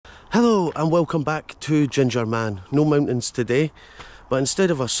Hello and welcome back to Gingerman. No mountains today, but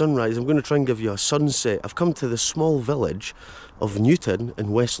instead of a sunrise I'm going to try and give you a sunset. I've come to the small village of Newton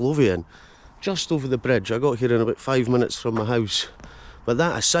in West Lothian, just over the bridge. I got here in about 5 minutes from my house. But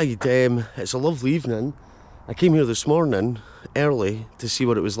that aside, it's a lovely evening. I came here this morning early to see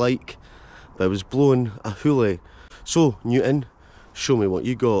what it was like, but it was blowing a hoolie. So Newton, show me what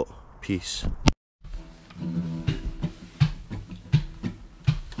you got. Peace.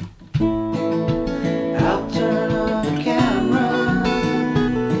 I'll turn on the camera,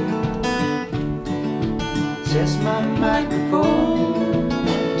 test my microphone,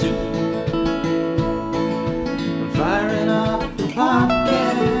 firing up the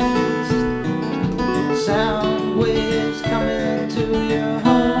podcast, sound waves coming to your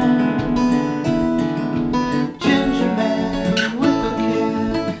home. Gingerman with a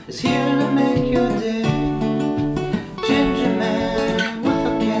can is here to make your day. Gingerman with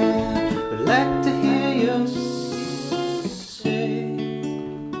a can would like to hear you say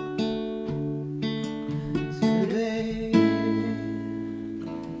today.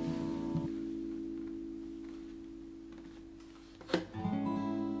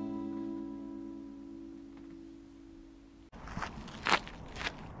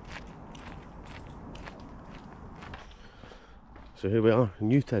 So here we are,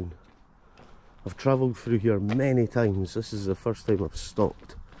 Newton. I've travelled through here many times. This is the first time I've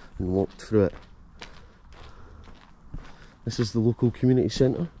stopped and walked through it. This is the local community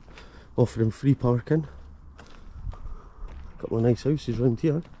centre, offering free parking. A couple of nice houses around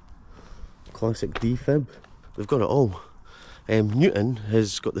here. Classic defib. They've got it all. Newton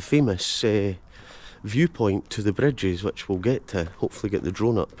has got the famous viewpoint to the bridges, which we'll get to. Hopefully get the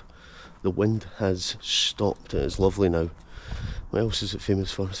drone up. The wind has stopped. It is lovely now. What else is it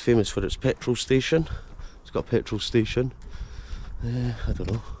famous for? It's famous for its petrol station. It's got a petrol station. I don't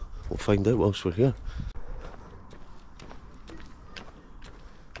know. We'll find out whilst we're here.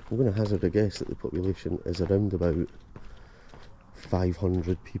 I'm going to hazard a guess that the population is around about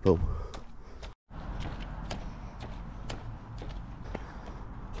 500 people.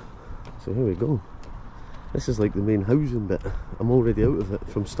 So here we go. This is like the main housing bit. I'm already out of it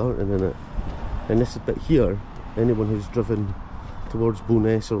from starting in it. And this bit here, anyone who's driven towards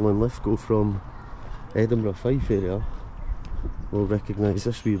Bo'ness or Linlithgow from Edinburgh Fife area will recognise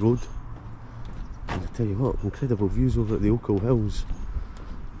this wee road. And I tell you what, incredible views over at the Ochil Hills.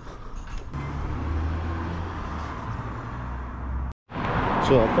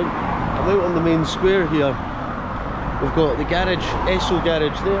 So I think I'm out on the main square here. We've got the garage, Esso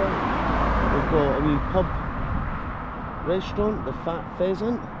garage there. We've got a wee pub restaurant, the Fat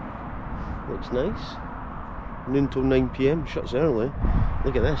Pheasant. Looks nice. Noon till 9 PM, shuts early.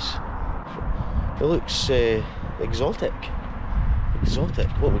 Look at this. It looks exotic. Exotic.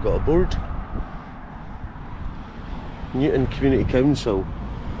 What, we've got a board? Newton Community Council.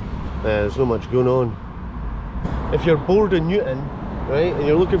 There's not much going on. If you're bored in Newton, right, and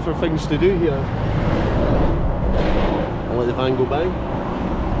you're looking for things to do here, I'll let the van go by.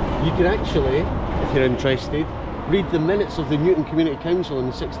 You can actually, if you're interested, read the minutes of the Newton Community Council on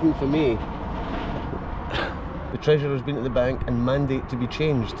the 16th of May. The Treasurer has been at the bank and mandate to be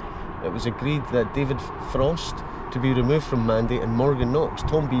changed. It was agreed that David Frost to be removed from mandate and Morgan Knox,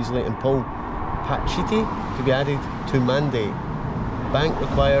 Tom Beasley and Paul Paccitti to be added to mandate. Bank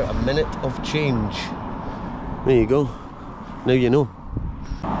require a minute of change. There you go. Now you know.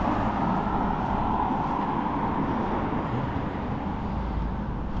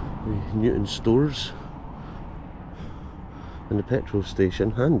 The Newton stores and the petrol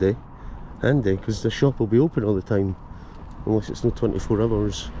station, handy. Handy, because the shop will be open all the time, unless it's not 24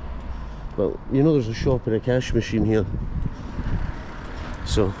 hours. But you know there's a shop and a cash machine here.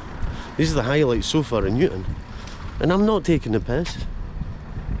 So, these are the highlights so far in Newton. And I'm not taking the piss.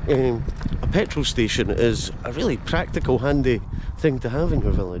 A petrol station is a really practical, handy thing to have in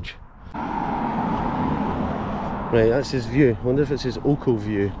your village. Right, that's his view. I wonder if it says Ochil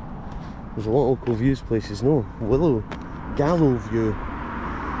View. There's a lot of Ochil Views places. No, Willow, Gallow View.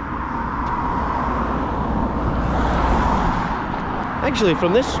 Actually,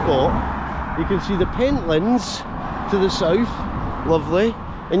 from this spot, you can see the Pentlands to the south, lovely,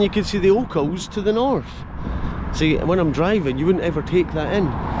 and you can see the Ochils to the north. See, when I'm driving, you wouldn't ever take that in.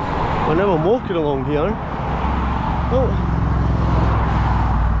 But now I'm walking along here, well,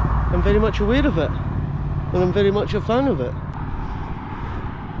 I'm very much aware of it, and I'm very much a fan of it.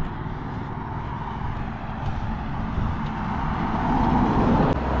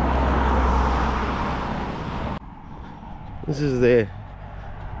 This is the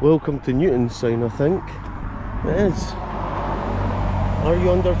Welcome to Newton sign, I think. It is. Are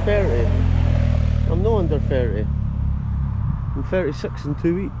you under 30? I'm not under 30. I'm 36 in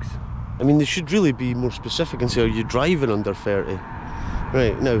 2 weeks. I mean, they should really be more specific and say, are you driving under 30?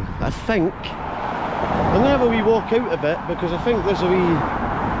 Right, now, I think I'm going to have a wee walk out of it, because I think there's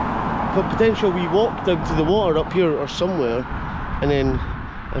a potential wee walk down to the water up here or somewhere, and then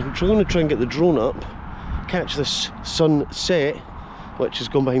I'm going to try and get the drone up, catch this sunset, which has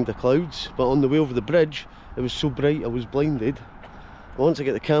gone behind the clouds, but on the way over the bridge, it was so bright I was blinded. Once I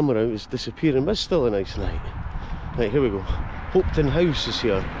get the camera out, it's disappearing, but it's still a nice night. Right, here we go. Hopetoun House is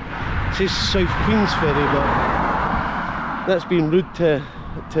here. It says South Queensferry, but that's being rude to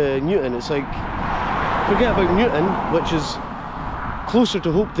Newton. It's like, forget about Newton, which is closer to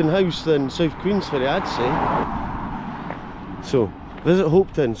Hopetoun House than South Queensferry, I'd say. So, visit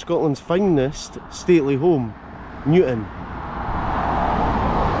Hopetoun, Scotland's finest stately home, Newton.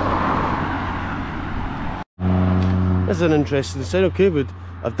 This is an interesting side. Okay, but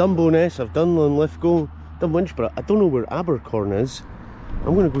I've done Bo'ness, I've done Linlithgow, done Winchborough. I don't know where Abercorn is.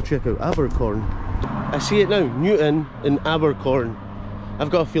 I'm going to go check out Abercorn. I see it now, Newton and Abercorn. I've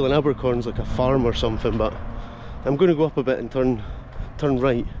got a feeling Abercorn's like a farm or something, but I'm going to go up a bit and turn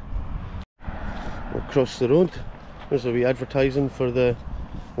right. We'll cross the road. There's a wee advertising for the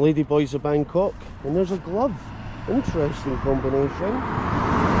Ladyboys of Bangkok, and there's a glove. Interesting combination.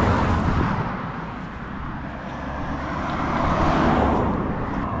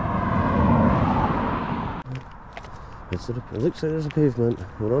 It looks like there's a pavement.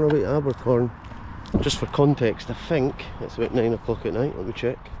 We're on our way to Abercorn. Just for context, I think it's about 9 o'clock at night. Let me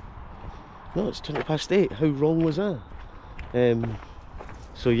check. No, it's 8:20. How wrong was that?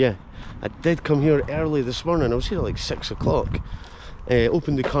 So yeah, I did come here early this morning. I was here at like 6 o'clock.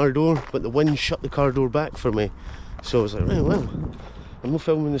 Opened the car door, but the wind shut the car door back for me. So I was like, right, well, I'm not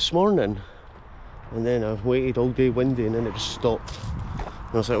filming this morning. And then I waited all day windy, and then it just stopped.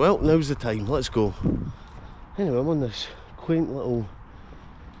 And I was like, well, now's the time, let's go. Anyway, I'm on this quaint little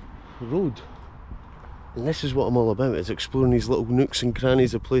road, and this is what I'm all about, is exploring these little nooks and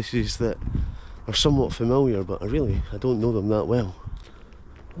crannies of places that are somewhat familiar, but I don't know them that well.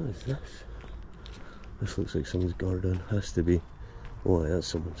 What is this? This looks like someone's garden, has to be. Oh, that's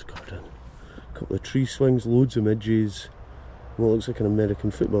someone's garden. A couple of tree swings, loads of midges, what looks like an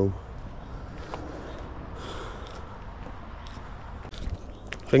American football.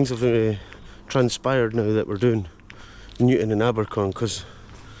 Things have transpired now that we're doing Newton and Abercorn, because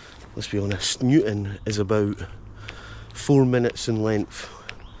let's be honest, Newton is about 4 minutes in length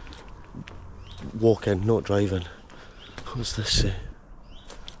walking, not driving. What's this say?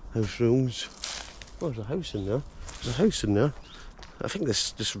 House rules. Oh, there's a house in there. There's a house in there. I think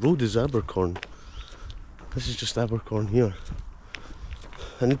this road is Abercorn. This is just Abercorn here.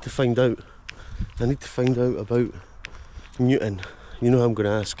 I need to find out about Newton. You know how I'm going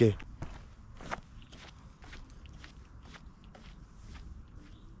to ask, eh?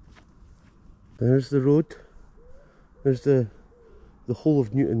 There's the road. There's the whole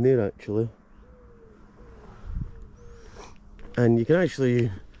of Newton there, actually. And you can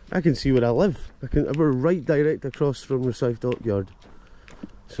actually, I can see where I live. We're right direct across from Rosyth Dockyard.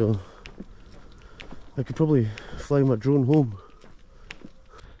 So I could probably fly my drone home.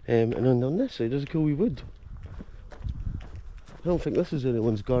 And then on this side there's a cool wee wood. I don't think this is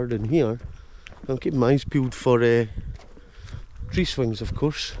anyone's garden here. I'm keeping my eyes peeled for tree swings, of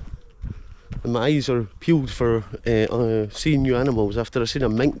course. And my eyes are peeled for seeing new animals. After I seen a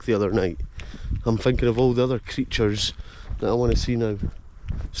mink the other night, I'm thinking of all the other creatures that I want to see now.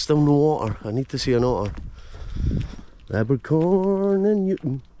 Still no otter. I need to see an otter. Abercorn and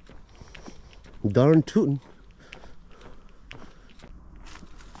Newton. Darn tootin'.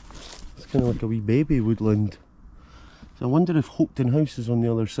 It's kind of like a wee baby woodland. So I wonder if Hopetoun House is on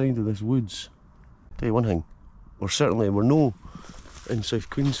the other side of this woods. Tell you one thing, we're no in South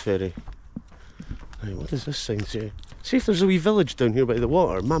Queensferry. Right, what does this sign say? See if there's a wee village down here by the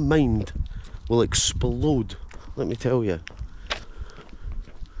water. My mind will explode, let me tell you.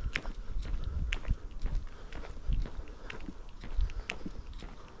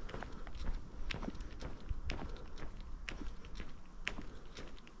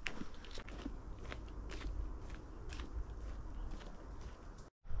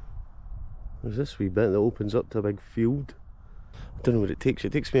 There's this wee bit that opens up to a big field. I don't know what it takes.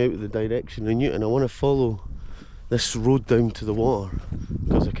 It takes me out of the direction of Newton. I want to follow this road down to the water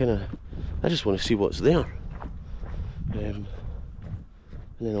because I just want to see what's there. And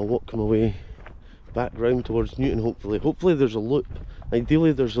then I'll walk my way back round towards Newton, hopefully. Hopefully there's a loop.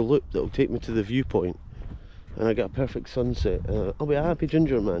 Ideally there's a loop that will take me to the viewpoint and I get a perfect sunset. I'll be a happy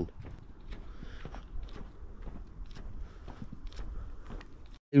Gingerman.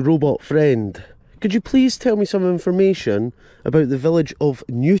 Hey, robot friend, could you please tell me some information about the village of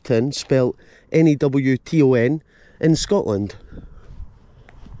Newton, spelled Newton, in Scotland?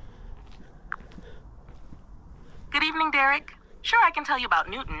 Good evening, Derek. Sure, I can tell you about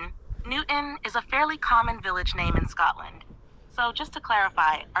Newton. Newton is a fairly common village name in Scotland. So just to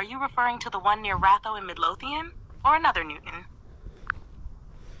clarify, are you referring to the one near Ratho in Midlothian, or another Newton?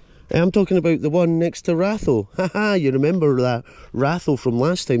 I'm talking about the one next to Ratho. Haha, you remember that Ratho from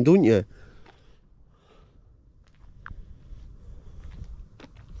last time, don't you?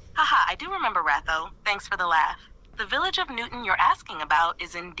 Haha, I do remember Ratho. Thanks for the laugh. The village of Newton you're asking about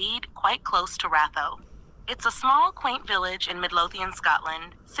is indeed quite close to Ratho. It's a small, quaint village in Midlothian,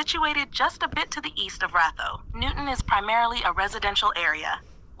 Scotland, situated just a bit to the east of Ratho. Newton is primarily a residential area,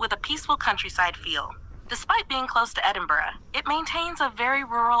 with a peaceful countryside feel. Despite being close to Edinburgh, it maintains a very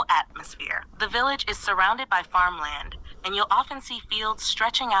rural atmosphere. The village is surrounded by farmland, and you'll often see fields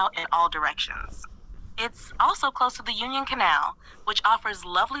stretching out in all directions. It's also close to the Union Canal, which offers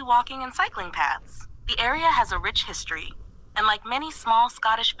lovely walking and cycling paths. The area has a rich history, and like many small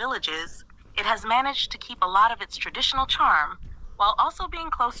Scottish villages, it has managed to keep a lot of its traditional charm, while also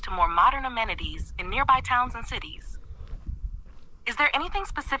being close to more modern amenities in nearby towns and cities. Is there anything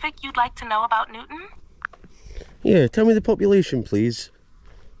specific you'd like to know about Newton? Yeah, tell me the population, please.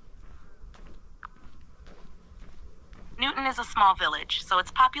 Newton is a small village, so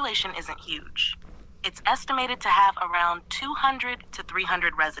its population isn't huge. It's estimated to have around 200 to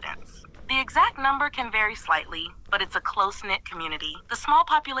 300 residents. The exact number can vary slightly, but it's a close-knit community. The small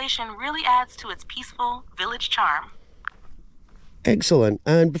population really adds to its peaceful village charm. Excellent.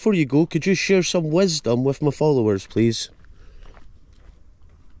 And before you go, could you share some wisdom with my followers, please?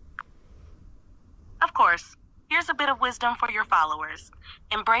 Of course. Here's a bit of wisdom for your followers.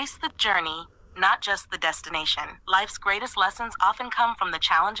 Embrace the journey, not just the destination. Life's greatest lessons often come from the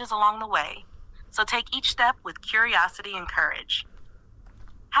challenges along the way. So take each step with curiosity and courage.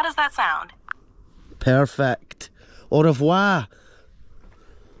 How does that sound? Perfect. Au revoir.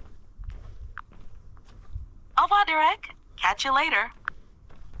 Au revoir, Derek. Catch you later.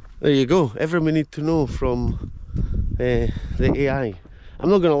 There you go. Everything we need to know from the AI. I'm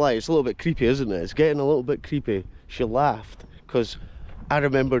not going to lie, it's a little bit creepy, isn't it? It's getting a little bit creepy. She laughed because I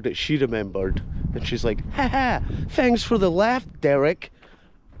remembered that she remembered. And she's like, haha, thanks for the laugh, Derek.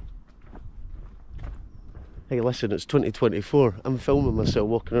 Hey, listen, it's 2024. I'm filming myself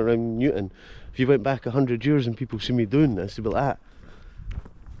walking around Newton. If you went back 100 years and people see me doing this, they'd be like, ah,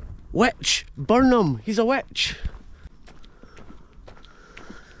 witch! Burn him! He's a witch!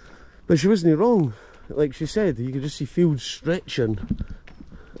 But she wasn't wrong. Like she said, you could just see fields stretching.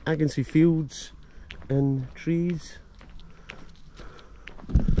 I can see fields and trees.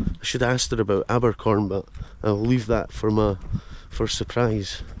 I should have asked her about abercorn, but I'll leave that for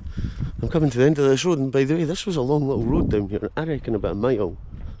surprise. I'm coming to the end of this road, and by the way, this was a long little road down here. I reckon about a mile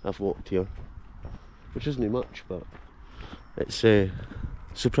I've walked here, which isn't much, but it's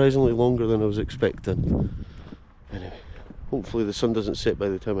surprisingly longer than I was expecting. Anyway, hopefully the sun doesn't set by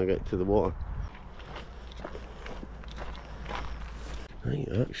the time I get to the water. Right,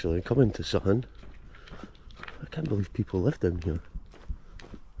 actually, coming to something. I can't believe people live down here.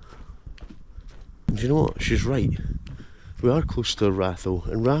 And do you know what? She's right. We are close to Ratho,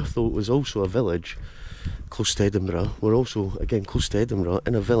 and Ratho was also a village close to Edinburgh. We're also, again, close to Edinburgh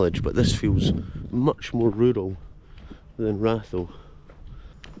in a village, but this feels much more rural than Ratho.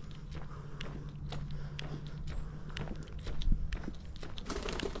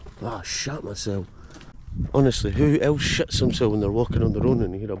 Ah, I shot myself. Honestly, who else shits themselves when they're walking on their own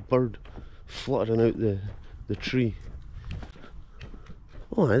and you hear a bird fluttering out the tree?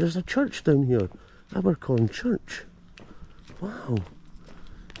 Oh, there's a church down here. Abercorn Church. Wow.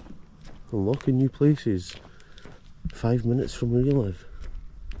 Unlocking new places. 5 minutes from where you live.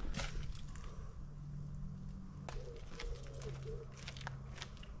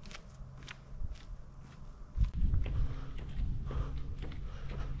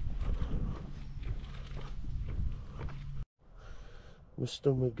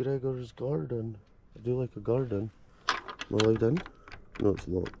 Mr. McGregor's garden. I do like a garden. Am I allowed in? No, it's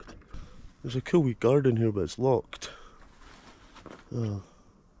locked. There's a cool wee garden here, but it's locked. Oh.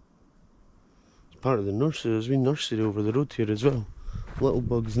 It's part of the nursery. There's a wee nursery over the road here as well. Little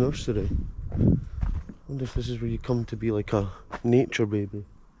Bug's Nursery. I wonder if this is where you come to be like a nature baby.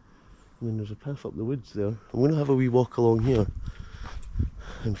 And then there's a path up the woods there. I'm going to have a wee walk along here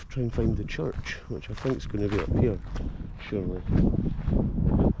and try and find the church, which I think is going to be up here, surely.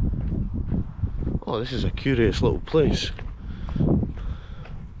 Oh, this is a curious little place.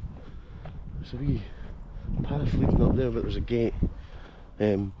 There's a wee path leading up there, but there's a gate.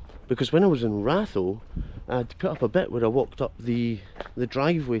 because when I was in Ratho, I had to put up a bit where I walked up the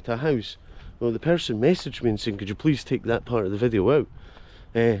driveway to a house. Well, the person messaged me and said, could you please take that part of the video out?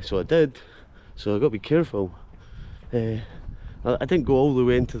 So I did, so I got to be careful. I didn't go all the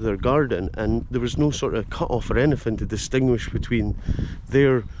way into their garden, and there was no sort of cut off or anything to distinguish between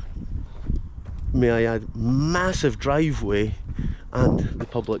their, may I add, massive driveway and the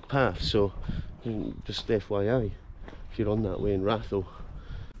public path. So just FYI, if you're on that way in Ratho.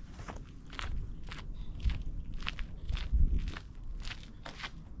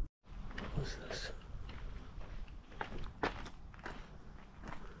 What's this?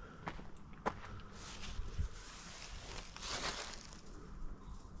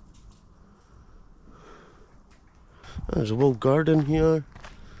 There's a walled garden here.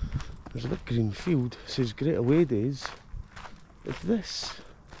 There's a big green field. It says Great Away Days. Is this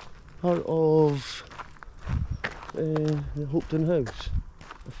part of the Hopetoun House?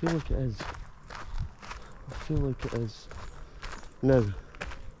 I feel like it is. I feel like it is. Now,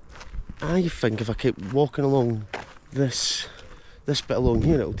 I think if I keep walking along this bit along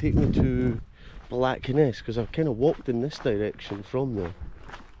here, it'll take me to Blackness, because I've kind of walked in this direction from there.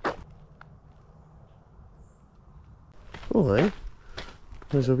 Oh, aye.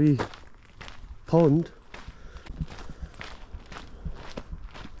 There's a wee pond.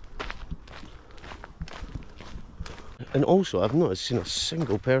 And also, I've not seen a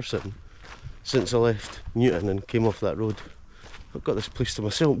single person since I left Newton and came off that road. I've got this place to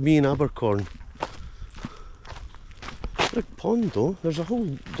myself, me and Abercorn. Big pond though. There's a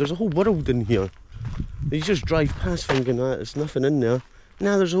whole world in here. You just drive past thinking that there's nothing in there.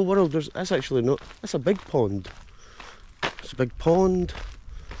 Nah, there's a whole world. That's actually not. That's a big pond. It's a big pond.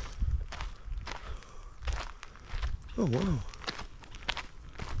 Oh wow.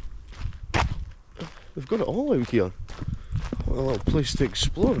 We've got it all out here. What a little place to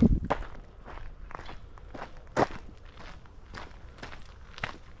explore.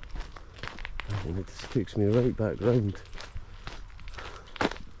 And it just takes me right back round.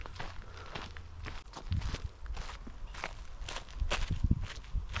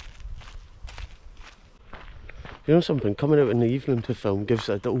 You know something, coming out in the evening to film gives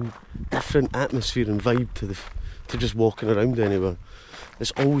a little different atmosphere and vibe to just walking around anywhere.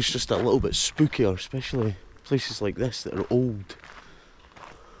 It's always just a little bit spookier, especially places like this that are old.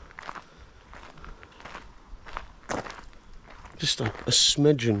 Just a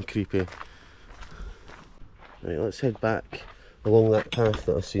smidgen creepy. Right, let's head back along that path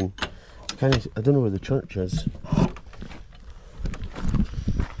that I've seen. I don't know where the church is.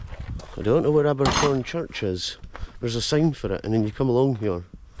 I don't know where Abercorn Church is. There's a sign for it, and then you come along here,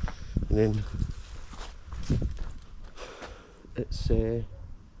 and then it's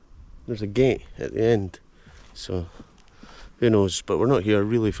there's a gate at the end. So who knows? But we're not here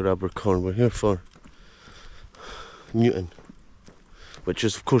really for Abercorn. We're here for Newton, which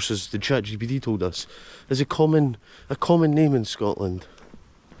is, of course, as the ChatGPT told us, is a common name in Scotland.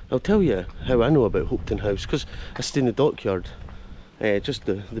 I'll tell you how I know about Hopetoun House, because I stay in the dockyard, just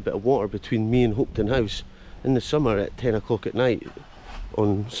the bit of water between me and Hopetoun House. In the summer at 10 o'clock at night,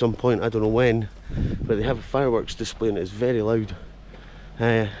 on some point, I don't know when, but they have a fireworks display and it's very loud.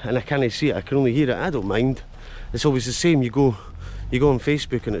 And I can't see it, I can only hear it. I don't mind. It's always the same. You go on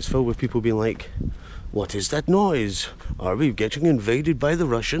Facebook and it's filled with people being like, what is that noise? Are we getting invaded by the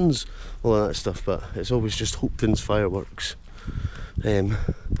Russians? All of that stuff, but it's always just Hopetoun's fireworks.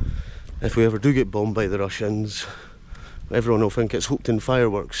 If we ever do get bombed by the Russians, everyone will think it's Hopetoun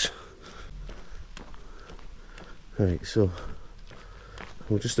fireworks. Right, so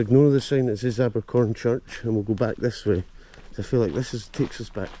we'll just ignore the sign that says Abercorn Church and we'll go back this way. I feel like this takes us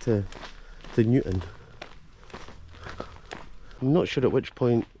back to Newton. I'm not sure at which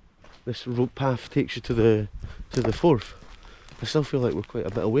point this road path takes you to the Forth. I still feel like we're quite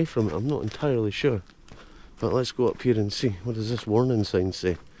a bit away from it. I'm not entirely sure. But let's go up here and see. What does this warning sign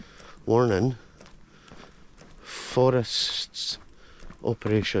say? Warning: forests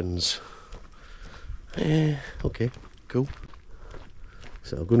operations. Okay, cool.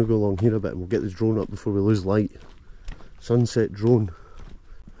 So I'm going to go along here a bit and we'll get the drone up before we lose light. Sunset drone.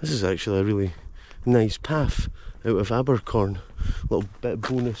 This is actually a really nice path out of Abercorn. A little bit of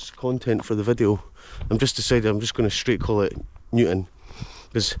bonus content for the video. I'm just decided I'm just going to straight call it Newton,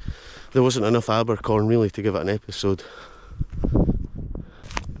 because there wasn't enough Abercorn really to give it an episode.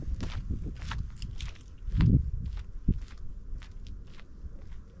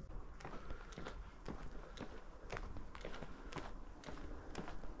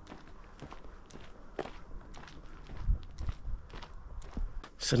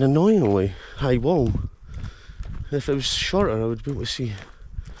 It's an annoyingly high wall. If it was shorter I would be able to see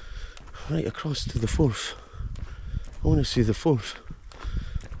right across to the Forth. I want to see the Forth.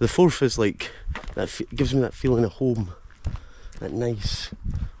 The Forth is like, gives me that feeling of home. That nice,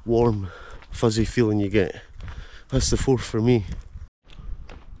 warm, fuzzy feeling you get. That's the Forth for me.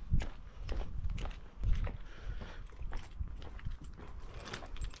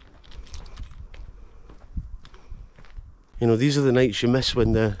 You know, these are the nights you miss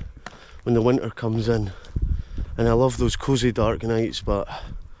when the winter comes in. And I love those cosy dark nights, but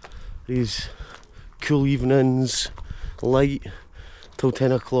these cool evenings, light till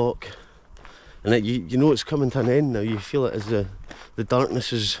 10 o'clock, and you know it's coming to an end now. You feel it as the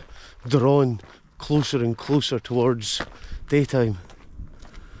darkness is drawn closer and closer towards daytime.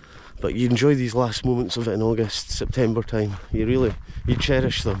 But you enjoy these last moments of it in August, September time. You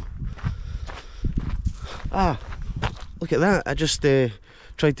cherish them. Ah, look at that. I just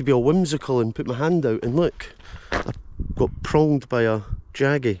tried to be all whimsical and put my hand out, and look, I got pronged by a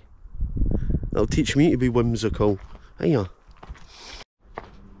jaggy. That'll teach me to be whimsical. Hiya.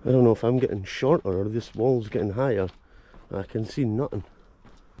 I don't know if I'm getting shorter or this wall's getting higher. I can see nothing.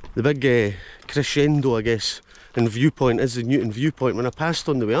 The big crescendo, I guess, in viewpoint is the Newton viewpoint. When I passed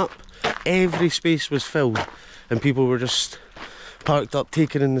on the way up, every space was filled and people were just parked up,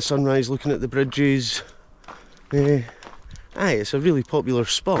 taking in the sunrise, looking at the bridges. Aye, it's a really popular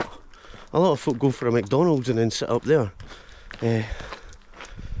spot. A lot of folk go for a McDonald's and then sit up there.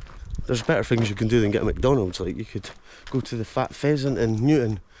 There's better things you can do than get a McDonald's. Like, you could go to the Fat Pheasant in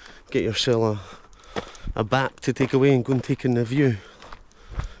Newton, get yourself a bat to take away and go and take in the view.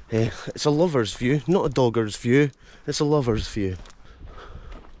 It's a lover's view, not a dogger's view. It's a lover's view.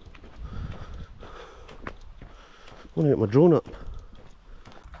 I want to get my drone up.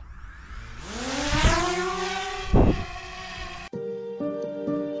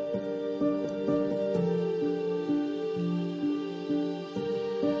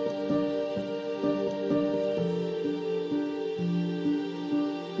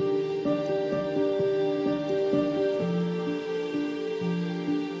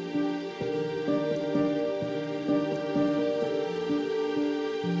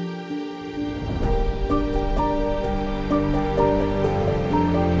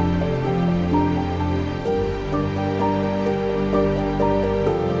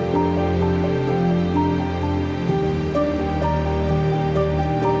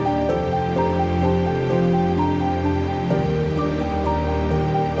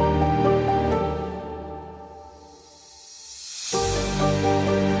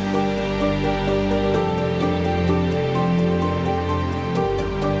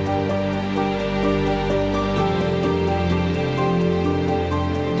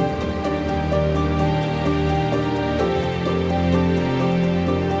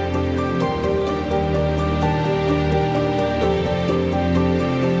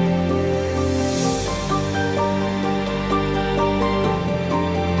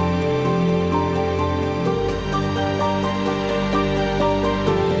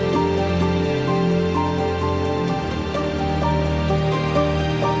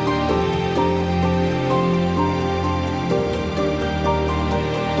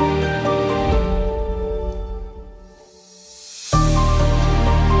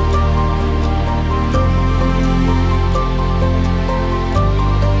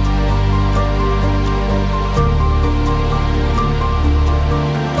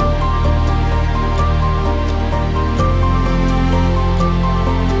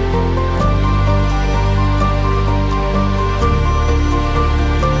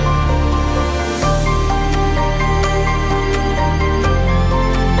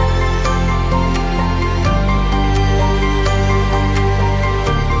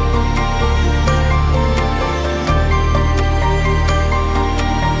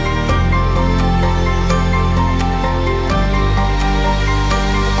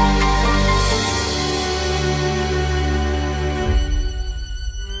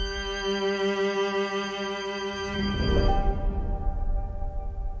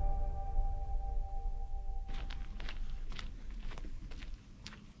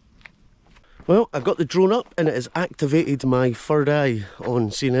 Well, I got the drone up and it has activated my third eye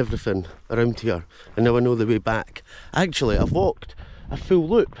on seeing everything around here, and now I know the way back. Actually, I've walked a full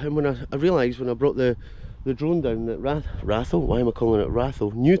loop, and when I realised when I brought the drone down that Rathel, why am I calling it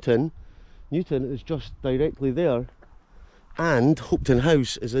Rathel? Newton is just directly there, and Hopetoun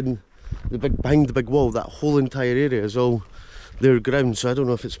House is in the behind the big wall. That whole entire area is all their ground, so I don't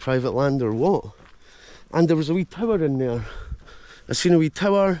know if it's private land or what. And there was a wee tower in there. I seen a wee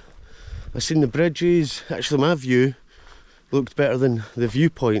tower. I seen the bridges. Actually, my view looked better than the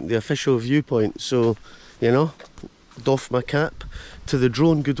viewpoint, the official viewpoint. So, you know, doff my cap to the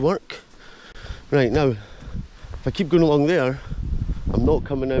drone. Good work. Right, now, if I keep going along there, I'm not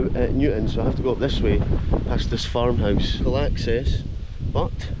coming out at Newton, so I have to go up this way, past this farmhouse. Full access,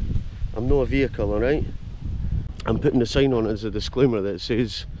 but I'm not a vehicle, alright? I'm putting the sign on it as a disclaimer that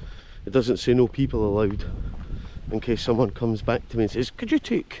says, it doesn't say no people allowed, in case someone comes back to me and says, could you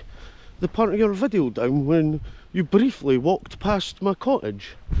take the part of your video down when you briefly walked past my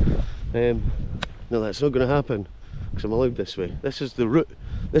cottage? No, that's not going to happen, because I'm allowed this way. This is the route.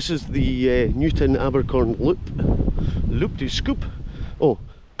 This is the Newton Abercorn loop-de-scoop. Oh,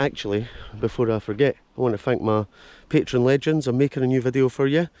 actually, before I forget, I want to thank my patron legends. I'm making a new video for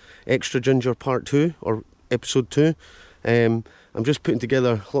you, Extra Ginger Part 2, or Episode 2. I'm just putting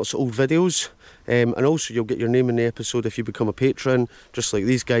together lots of old videos, and also you'll get your name in the episode if you become a patron, just like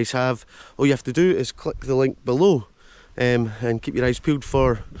these guys have. All you have to do is click the link below, and keep your eyes peeled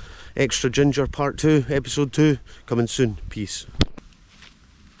for Extra Ginger Part 2, Episode 2, coming soon. Peace.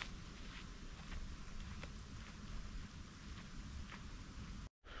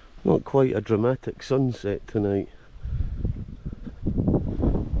 Not quite a dramatic sunset tonight.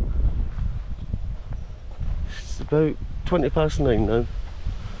 It's about 20 past 9 now.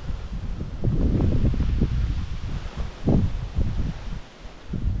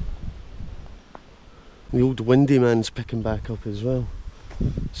 The old windy man's picking back up as well.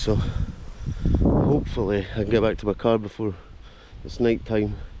 So hopefully I can get back to my car before it's night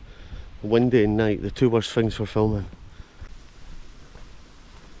time. Windy and night, the two worst things for filming.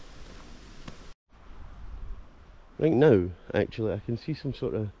 Right now, actually, I can see some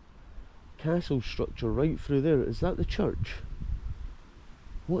sort of castle structure right through there. Is that the church?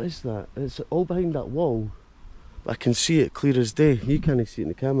 What is that? It's all behind that wall. But I can see it clear as day. You can't see it in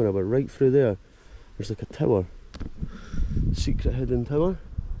the camera, but right through there, there's like a tower. Secret hidden tower.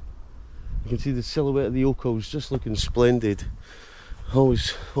 You can see the silhouette of the Ochils just looking splendid.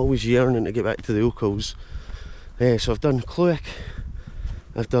 Always yearning to get back to the Ochils. So I've done Cloic,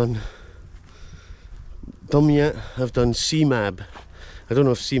 I've done Dumyat, I've done CMAB. I don't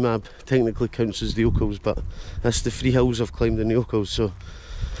know if CMAB technically counts as the Ochils, but that's the 3 hills I've climbed in the Ochils, so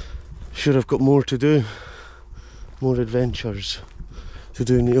sure I've got more to do, more adventures to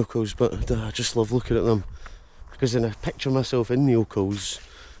do in the Ochils, but I just love looking at them, because then I picture myself in the Ochils,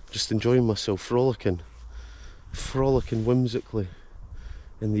 just enjoying myself, frolicking whimsically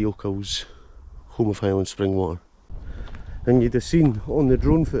in the Ochils, home of Highland Spring Water. And you'd have seen on the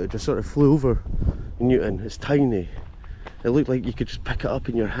drone footage, I sort of flew over Newton. It's tiny. It looked like you could just pick it up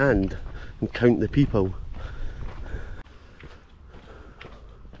in your hand and count the people.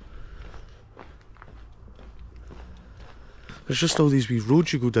 There's just all these wee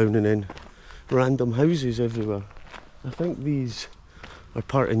roads you go down and then random houses everywhere. I think these are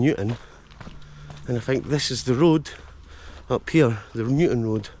part of Newton, and I think this is the road up here, the Newton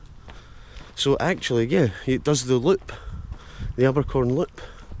Road. So actually, yeah, it does the loop, the Abercorn loop.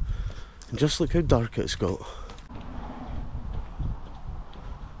 And just look how dark it's got.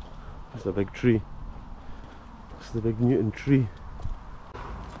 There's the big tree. It's the big Newton tree.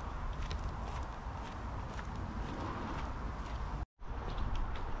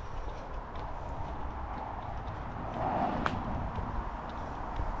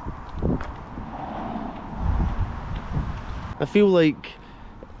 I feel like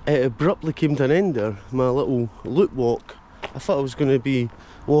it abruptly came to an end there, my little loop walk. I thought I was going to be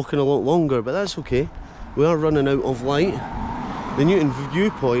walking a lot longer, but that's okay. We are running out of light. The Newton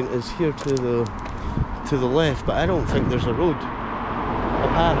viewpoint is here to the left, but I don't think there's a road, a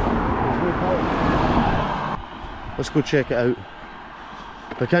path. There's no path. Let's go check it out.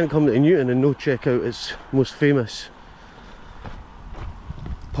 I can't come to Newton and no check out its most famous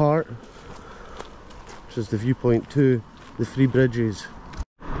part, which is the viewpoint to the 3 bridges.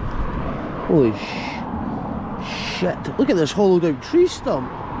 Holy shit, look at this hollowed out tree stump.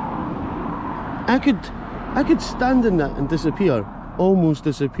 I could stand in that and disappear, almost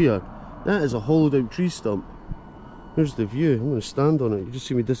disappear. That is a hollowed out tree stump. Here's the view. I'm going to stand on it. You just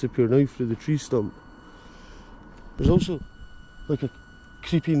see me disappear now through the tree stump. There's also like a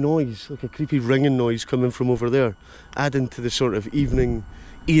creepy noise, like a creepy ringing noise coming from over there, adding to the sort of evening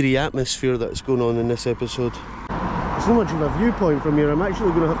eerie atmosphere that's going on in this episode. It's not much of a viewpoint from here. I'm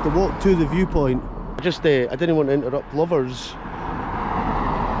actually going to have to walk to the viewpoint. I didn't want to interrupt lovers.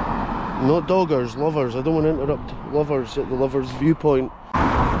 Not doggers, lovers. I don't want to interrupt lovers at the lovers viewpoint.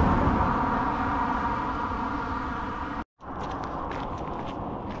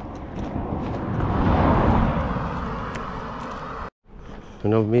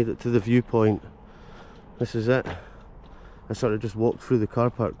 And I've made it to the viewpoint. This is it. I sort of just walked through the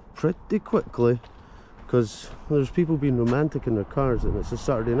car park pretty quickly because there's people being romantic in their cars and it's a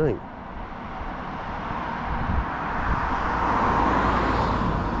Saturday night.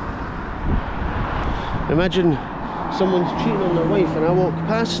 Imagine someone's cheating on their wife and I walk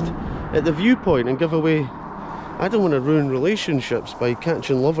past at the viewpoint and give away. I don't want to ruin relationships by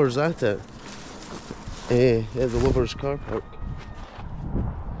catching lovers at it. At the lovers car park.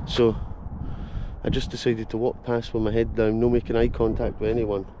 So I just decided to walk past with my head down, no making eye contact with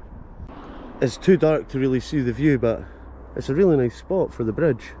anyone. It's too dark to really see the view, but it's a really nice spot for the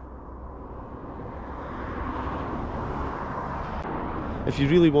bridge. If you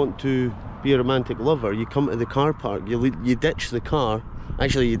really want to be a romantic lover, you come to the car park, you ditch the car.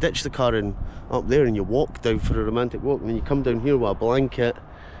 Actually, you ditch the car in up there and you walk down for a romantic walk, and then you come down here with a blanket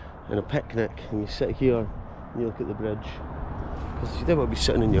and a picnic and you sit here and you look at the bridge. Because you don't want to be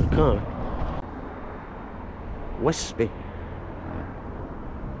sitting in your car. Wispy.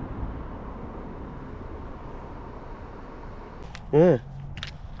 Yeah,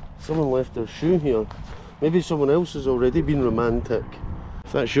 someone left their shoe here. Maybe someone else has already been romantic.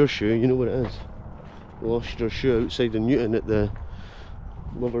 If that's your shoe, you know what it is. You lost your shoe outside in Newton at the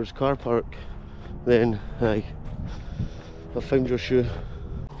lovers car park. Then, aye, I found your shoe.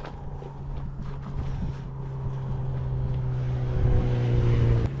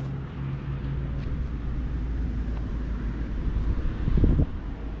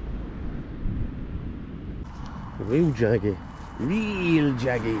 Real jaggy. Real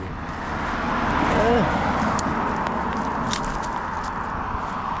jaggy.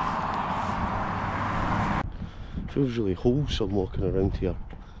 Feels really wholesome walking around here.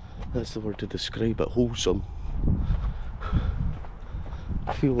 That's the word to describe it, wholesome.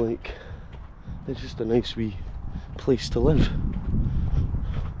 I feel like it's just a nice wee place to live.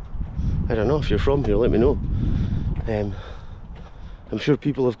 I don't know, if you're from here, let me know. I'm sure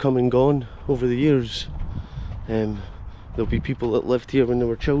people have come and gone over the years. There'll be people that lived here when they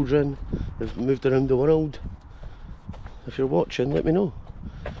were children, they've moved around the world. If you're watching, let me know.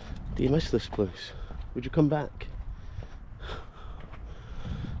 Do you miss this place? Would you come back?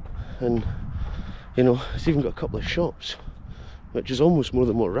 And, you know, it's even got a couple of shops, which is almost more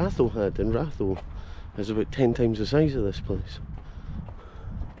than what Ratho had, and Ratho is about 10 times the size of this place.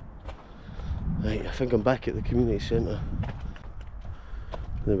 Right, I think I'm back at the community centre.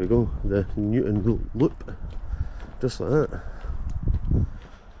 There we go, the Newton Loop, just like that.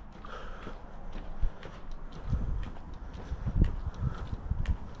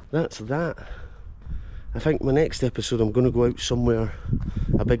 That's that. I think my next episode I'm going to go out somewhere,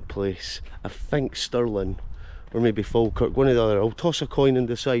 a big place. I think Stirling or maybe Falkirk, one or the other. I'll toss a coin and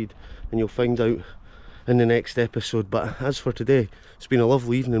decide, and you'll find out in the next episode. But as for today, it's been a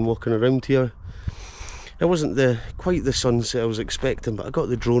lovely evening walking around here. It wasn't quite the sunset I was expecting, but I got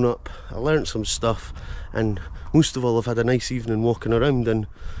the drone up, I learnt some stuff, and most of all I've had a nice evening walking around, and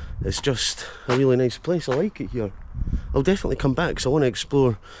it's just a really nice place. I like it here. I'll definitely come back because I want to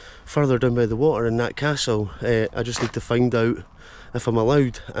explore further down by the water in that castle. I just need to find out if I'm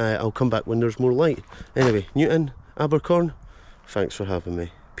allowed. I'll come back when there's more light. Anyway, Newton, Abercorn, thanks for having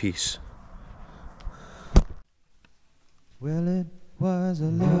me. Peace. Well, it was a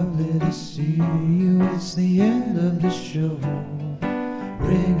lovely to see you. It's the end of the show.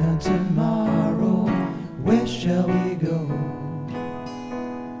 Bring on tomorrow. Where shall we go?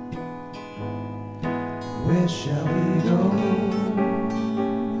 Where shall we go?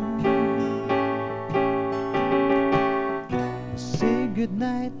 Say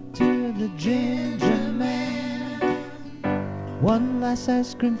goodnight to the Gingerman. One last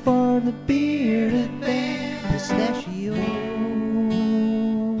ice cream for the bearded band. Pistachio